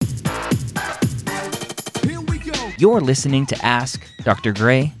You're listening to Ask Dr.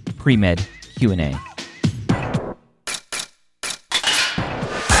 Gray Pre-Med Q&A.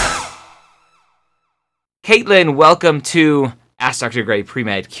 Caitlin, welcome to Ask Dr. Gray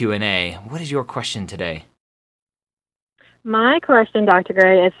Pre-Med Q&A. What is your question today? My question, Dr.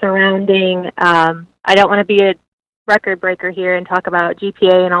 Gray, is surrounding, I don't want to be a record breaker here and talk about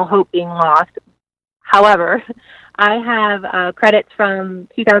GPA and all hope being lost. However, I have credits from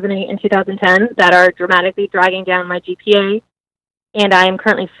 2008 and 2010 that are dramatically dragging down my GPA, and I am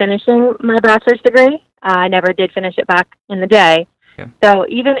currently finishing my bachelor's degree. I never did finish it back in the day. Okay. So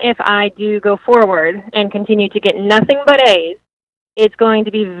even if I do go forward and continue to get nothing but A's, it's going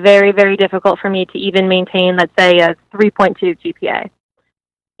to be very, very difficult for me to even maintain, let's say, a 3.2 GPA.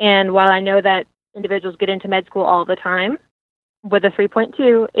 And while I know that individuals get into med school all the time, with a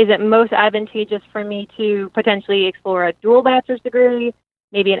 3.2, is it most advantageous for me to potentially explore a dual bachelor's degree,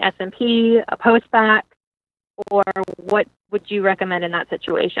 maybe an SMP, a post-bac, or what would you recommend in that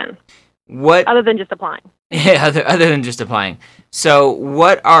situation? Other than just applying? Yeah, other than just applying. So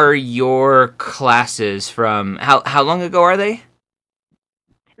what are your classes from, how long ago are they?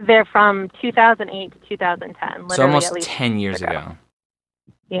 They're from 2008 to 2010. So almost 10 years ago.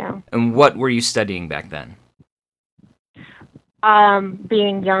 Yeah. And what were you studying back then?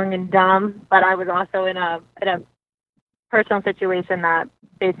 Being young and dumb, but I was also in a personal situation that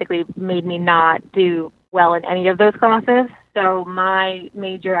basically made me not do well in any of those classes. So my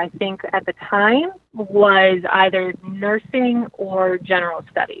major, I think, at the time was either nursing or general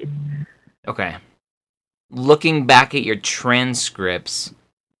studies. Okay. Looking back at your transcripts,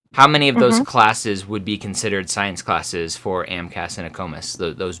 how many of those classes would be considered science classes for AMCAS and AACOMAS,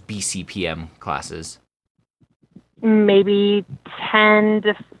 those BCPM classes? Maybe 10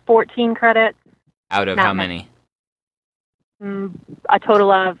 to 14 credits. Out of how many? A total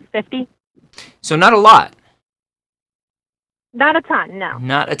of 50. So not a lot. Not a ton, no.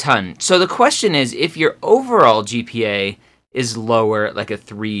 Not a ton. So the question is, if your overall GPA is lower, like a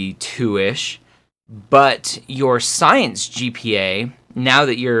 3.2-ish, but your science GPA, now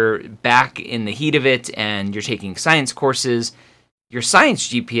that you're back in the heat of it and you're taking science courses, your science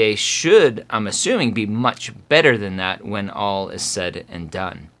GPA should, I'm assuming, be much better than that when all is said and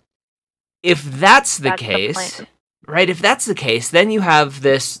done. If that's the case, right, if that's the case, then you have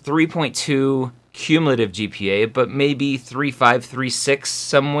this 3.2 cumulative GPA, but maybe 3.5, 3.6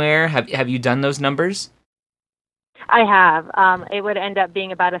 somewhere. Have you done those numbers? I have. It would end up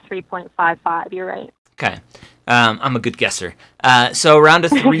being about a 3.55. You're right. Okay. I'm a good guesser. So around a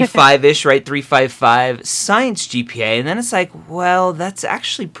 3.5-ish, right? 3.55 science GPA. And then it's like, well, that's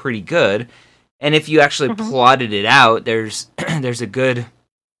actually pretty good. And if you actually plotted it out, there's a good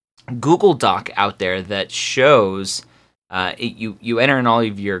Google Doc out there that shows you enter in all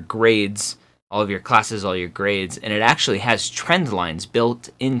of your grades, all of your classes, all your grades, and it actually has trend lines built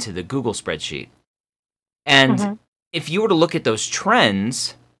into the Google spreadsheet. And if you were to look at those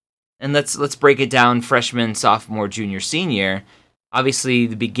trends, and let's break it down freshman, sophomore, junior, senior. Obviously,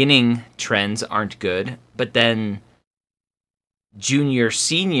 the beginning trends aren't good, but then junior,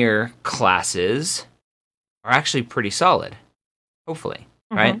 senior classes are actually pretty solid, hopefully,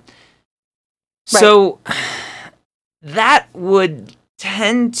 right? So that would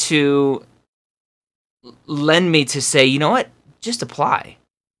tend to lend me to say, you know what, just apply,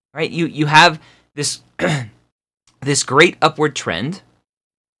 right? You have this this great upward trend.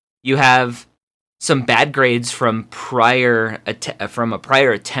 You have some bad grades from from a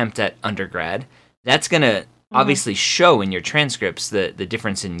prior attempt at undergrad. That's going to obviously show in your transcripts the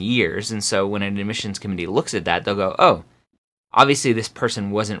difference in years. And so when an admissions committee looks at that, they'll go, oh, obviously this person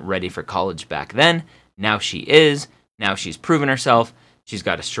wasn't ready for college back then. Now she is. Now she's proven herself. She's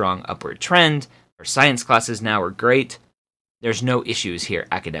got a strong upward trend. Her science classes now are great. There's no issues here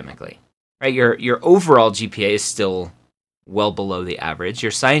academically, right? Your overall GPA is still well below the average.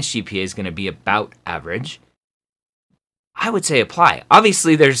 Your science GPA is going to be about average. I would say apply.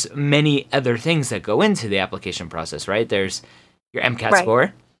 Obviously, there's many other things that go into the application process, right? There's your MCAT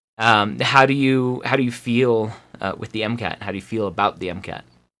score. How do you feel with the MCAT? How do you feel about the MCAT?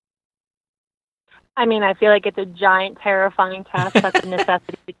 I mean, I feel like it's a giant, terrifying test that's a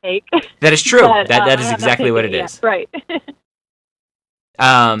necessity to take. That is true. But, that is exactly what it is. Right.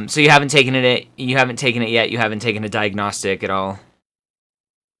 So you haven't taken it. You haven't taken it yet. You haven't taken a diagnostic at all.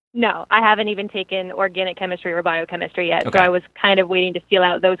 No, I haven't even taken organic chemistry or biochemistry yet. Okay. So I was kind of waiting to feel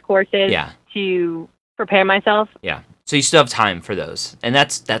out those courses to prepare myself. Yeah. So you still have time for those, and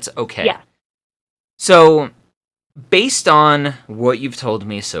that's okay. Yeah. So based on what you've told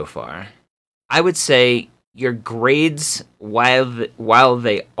me so far, I would say your grades, while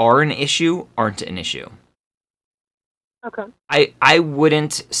they are an issue, aren't an issue. Okay. I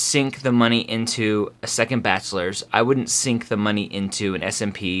wouldn't sink the money into a second bachelor's. I wouldn't sink the money into an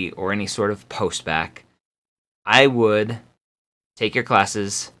SMP or any sort of post-bac. I would take your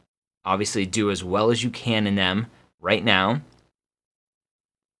classes, obviously do as well as you can in them right now.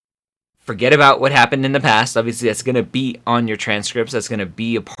 Forget about what happened in the past. Obviously, that's going to be on your transcripts. That's going to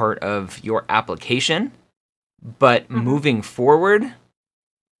be a part of your application. But moving forward,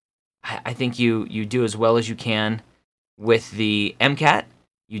 I think you do as well as you can with the MCAT.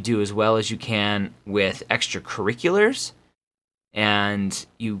 You do as well as you can with extracurriculars. And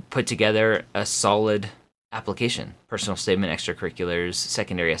you put together a solid application. Personal statement, extracurriculars,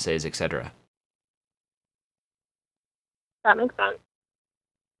 secondary essays, etc. That makes sense.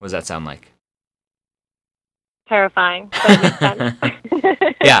 What does that sound like? Terrifying, but it makes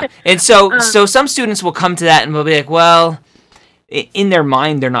sense. Yeah. And so some students will come to that and they'll be like, well, in their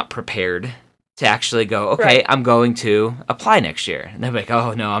mind, they're not prepared to actually go, okay, Right. I'm going to apply next year. And they'll be like,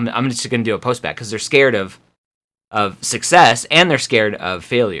 oh, no, I'm just going to do a post-bac because they're scared of success and they're scared of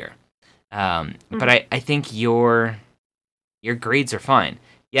failure. But I think your grades are fine.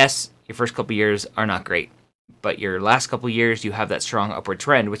 Yes, your first couple years are not great, but your last couple years, you have that strong upward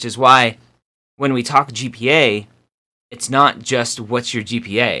trend, which is why when we talk GPA, it's not just what's your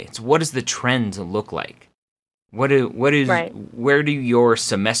GPA. It's what does the trend look like? Where do your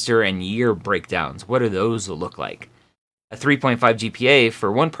semester and year breakdowns, what do those look like? A 3.5 GPA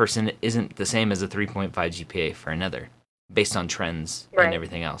for one person isn't the same as a 3.5 GPA for another, based on trends and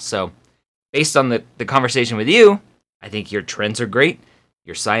everything else. So based on the conversation with you, I think your trends are great.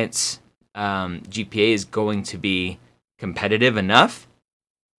 Your science GPA is going to be competitive enough,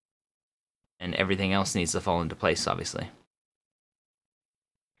 and everything else needs to fall into place, obviously.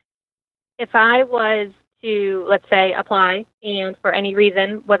 If I was to, let's say, apply and for any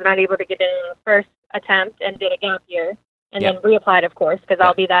reason was not able to get in on the first attempt and did a gap year and then reapplied, of course, because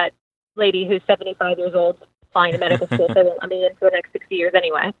I'll be that lady who's 75 years old applying to medical school, so they won't let me in for the next 60 years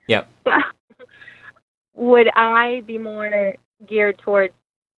anyway. Yep. Would I be more geared towards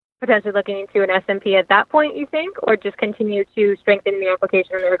potentially looking into an SMP at that point, you think, or just continue to strengthen the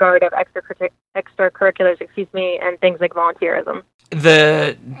application in the regard of extracurriculars, and things like volunteerism?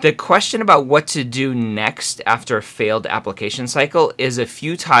 The question about what to do next after a failed application cycle is a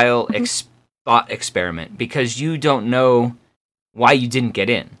futile thought experiment because you don't know why you didn't get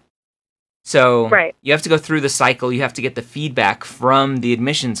in. So you have to go through the cycle. You have to get the feedback from the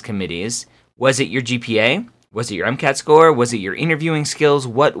admissions committees. Was it your GPA? Was it your MCAT score? Was it your interviewing skills?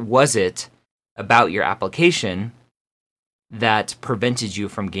 What was it about your application that prevented you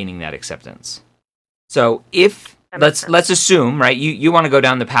from gaining that acceptance? So if let's assume, right, you want to go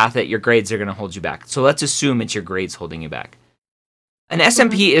down the path that your grades are going to hold you back. So let's assume it's your grades holding you back. An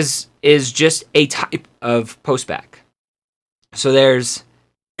SMP is just a type of post-bac. So there's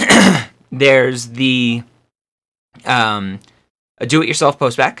the a do-it-yourself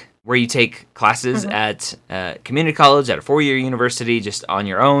post-bac, where you take classes at community college, at a 4-year university, just on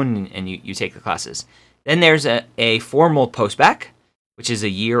your own, and you take the classes. Then there's a formal post-bac, which is a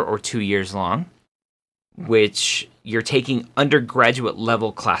year or 2 years long, which you're taking undergraduate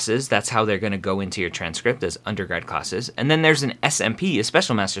level classes. That's how they're going to go into your transcript, as undergrad classes. And then there's an SMP, a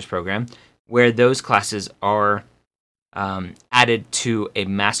special master's program, where those classes are added to a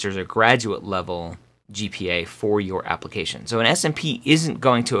master's or graduate level GPA for your application. So an SMP isn't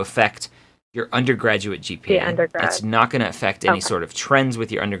going to affect your undergraduate GPA. It's not going to affect any sort of trends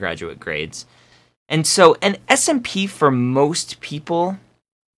with your undergraduate grades. And so an SMP for most people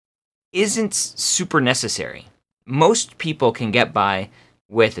isn't super necessary. Most people can get by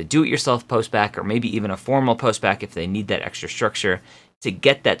with a do-it-yourself post-bac or maybe even a formal post-bac if they need that extra structure to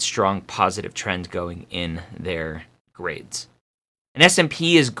get that strong positive trend going in their grades. An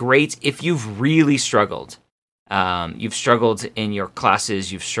SMP is great if you've really struggled. You've struggled in your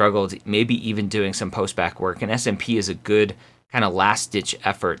classes, you've struggled maybe even doing some post-bac work. An SMP is a good kind of last-ditch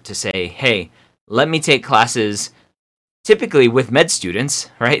effort to say, hey, let me take classes typically with med students,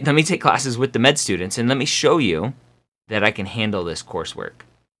 right? Let me take classes with the med students and let me show you that I can handle this coursework.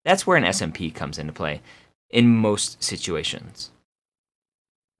 That's where an SMP comes into play in most situations.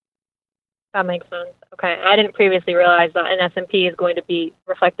 That makes sense. Okay. I didn't previously realize that an SMP is going to be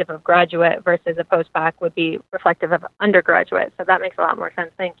reflective of graduate versus a post-bac would be reflective of undergraduate. So that makes a lot more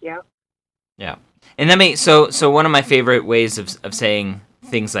sense. Thank you. Yeah. And so one of my favorite ways of saying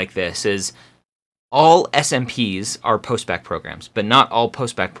things like this is all SMPs are post-bac programs, but not all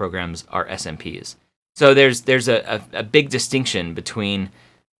post-bac programs are SMPs. So there's a big distinction between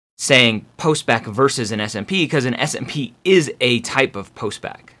saying post-bac versus an SMP, because an SMP is a type of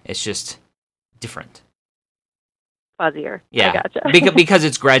post-bac. It's just different. fuzzier. Yeah, I gotcha. because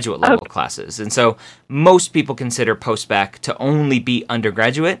it's graduate level classes. And so most people consider post-bac to only be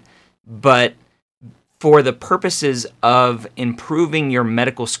undergraduate, but for the purposes of improving your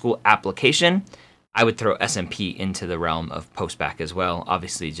medical school application, I would throw SMP into the realm of post-bac as well.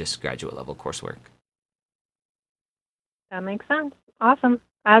 Obviously, just graduate level coursework. That makes sense. Awesome.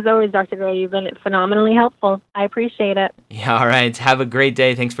 As always, Dr. Gray, you've been phenomenally helpful. I appreciate it. Yeah, all right. Have a great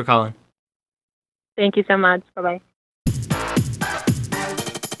day. Thanks for calling. Thank you so much. Bye-bye.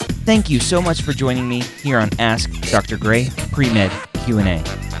 Thank you so much for joining me here on Ask Dr. Gray Pre-Med Q&A.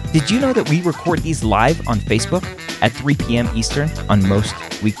 Did you know that we record these live on Facebook at 3 p.m. Eastern on most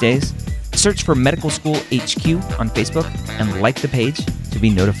weekdays? Search for Medical School HQ on Facebook and like the page to be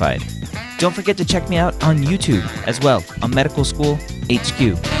notified. Don't forget to check me out on YouTube as well on Medical School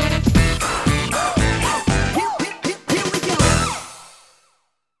HQ.